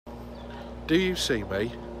Do you see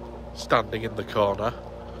me, standing in the corner,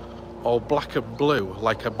 all black and blue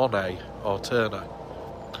like a Monet or Turner,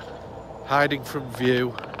 hiding from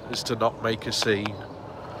view as to not make a scene,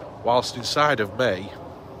 whilst inside of me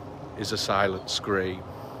is a silent scream.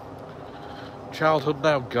 Childhood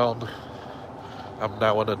now gone, I'm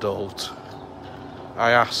now an adult.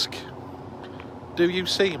 I ask, do you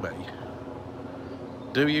see me?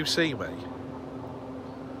 Do you see me?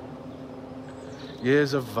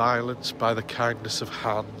 Years of violence by the kindness of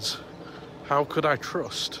hands. How could I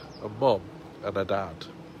trust a mum and a dad?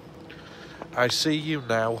 I see you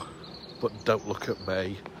now, but don't look at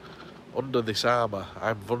me. Under this armour,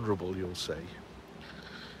 I'm vulnerable, you'll see.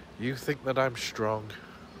 You think that I'm strong,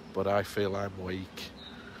 but I feel I'm weak.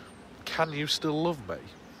 Can you still love me?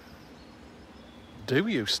 Do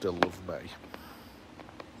you still love me?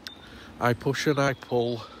 I push and I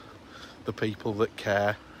pull the people that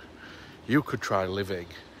care. You could try living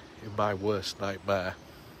in my worst nightmare.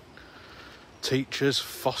 Teachers,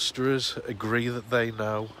 fosterers agree that they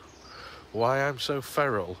know why I'm so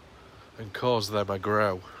feral and cause them a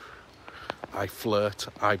grow. I flirt,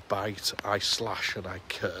 I bite, I slash and I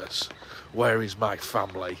curse. Where is my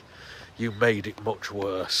family? You made it much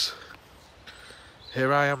worse.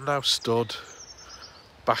 Here I am now stood,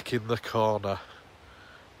 back in the corner.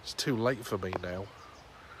 It's too late for me now.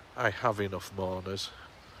 I have enough mourners.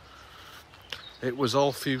 It was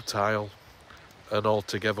all futile and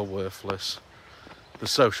altogether worthless. The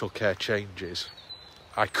social care changes.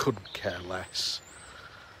 I couldn't care less.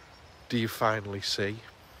 Do you finally see?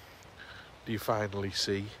 Do you finally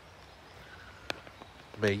see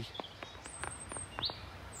me?